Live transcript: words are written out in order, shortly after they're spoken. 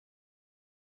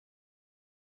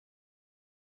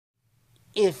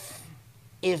if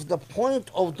if the point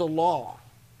of the law,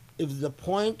 if the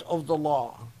point of the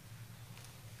law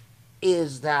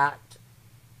is that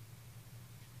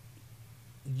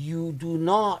you do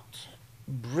not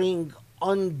bring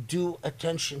undue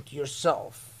attention to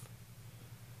yourself,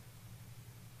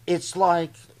 it's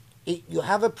like you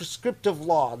have a prescriptive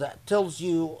law that tells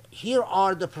you here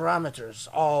are the parameters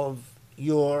of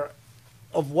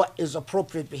what is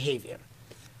appropriate behavior.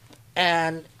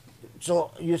 And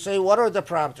so you say, what are the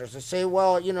parameters? They say,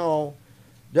 well,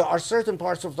 there are certain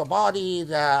parts of the body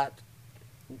that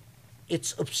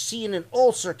it's obscene in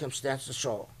all circumstances.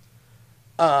 So,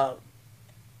 uh,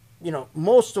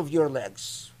 most of your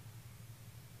legs,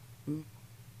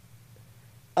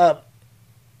 uh,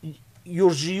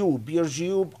 your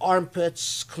jiyub,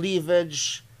 armpits,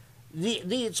 cleavage,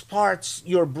 these parts,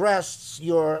 your breasts,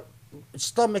 your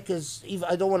stomach is. Even,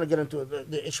 I don't want to get into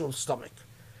the issue of stomach,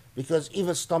 because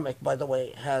even stomach, by the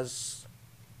way, has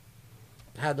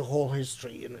had a whole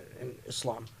history in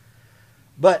Islam.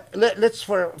 But let's,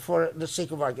 for the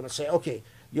sake of argument, say, okay,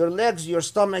 your legs, your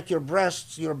stomach, your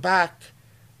breasts, your back,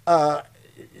 uh,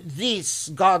 these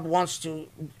God wants to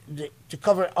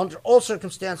cover under all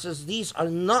circumstances. These are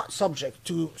not subject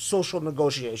to social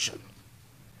negotiation.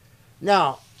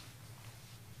 Now,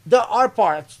 there are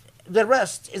parts. The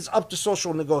rest is up to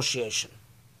social negotiation.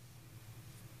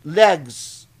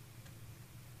 Legs,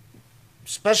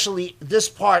 especially this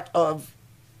part of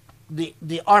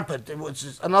the armpit, which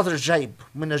is another jayb,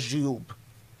 min al-juyub,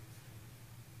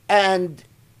 and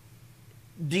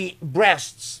the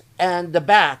breasts and the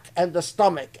back and the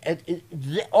stomach, and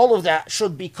all of that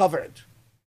should be covered.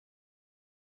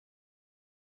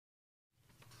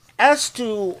 As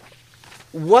to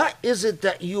what is it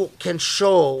that you can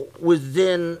show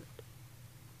within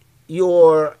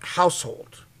your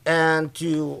household, and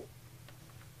to,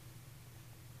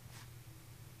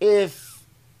 if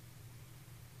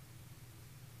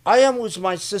I am with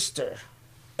my sister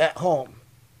at home,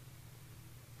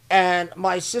 and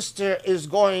my sister is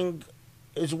wearing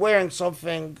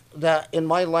something that in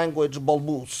my language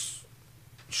balbus,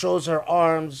 shows her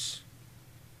arms,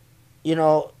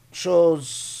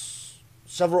 shows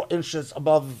several inches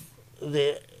above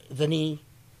the knee,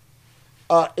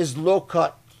 is low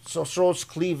cut, so shows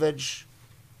cleavage.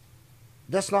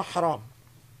 That's not haram.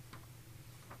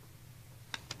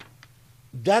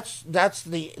 That's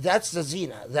the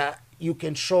zina that you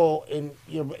can show in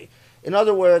your. In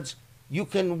other words, you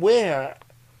can wear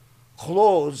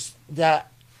clothes that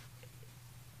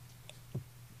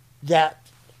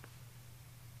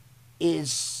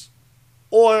is,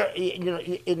 or you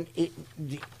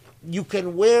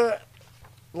can wear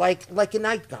like a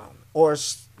nightgown, or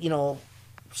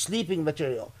sleeping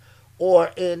material,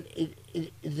 or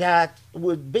that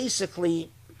would be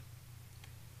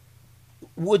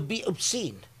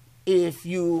obscene if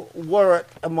you wore it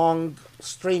among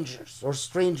strangers or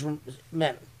strange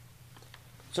men.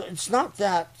 So it's not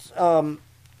that.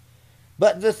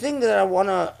 But the thing that I want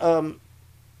to.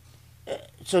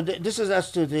 This is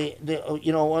as to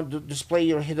want to display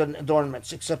your hidden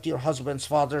adornments, except your husband's,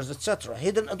 father's, etc.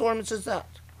 Hidden adornments is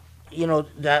that.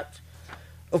 That,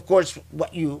 of course,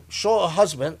 what you show a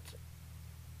husband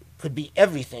could be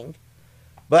everything,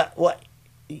 but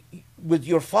with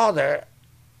your father,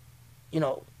 you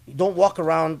don't walk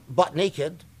around butt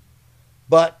naked,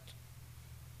 but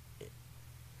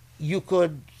you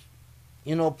could,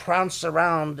 prance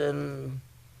around in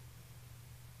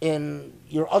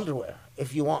your underwear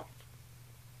if you want,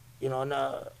 and,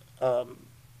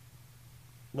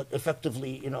 but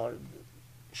effectively,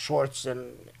 shorts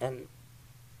and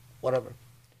whatever.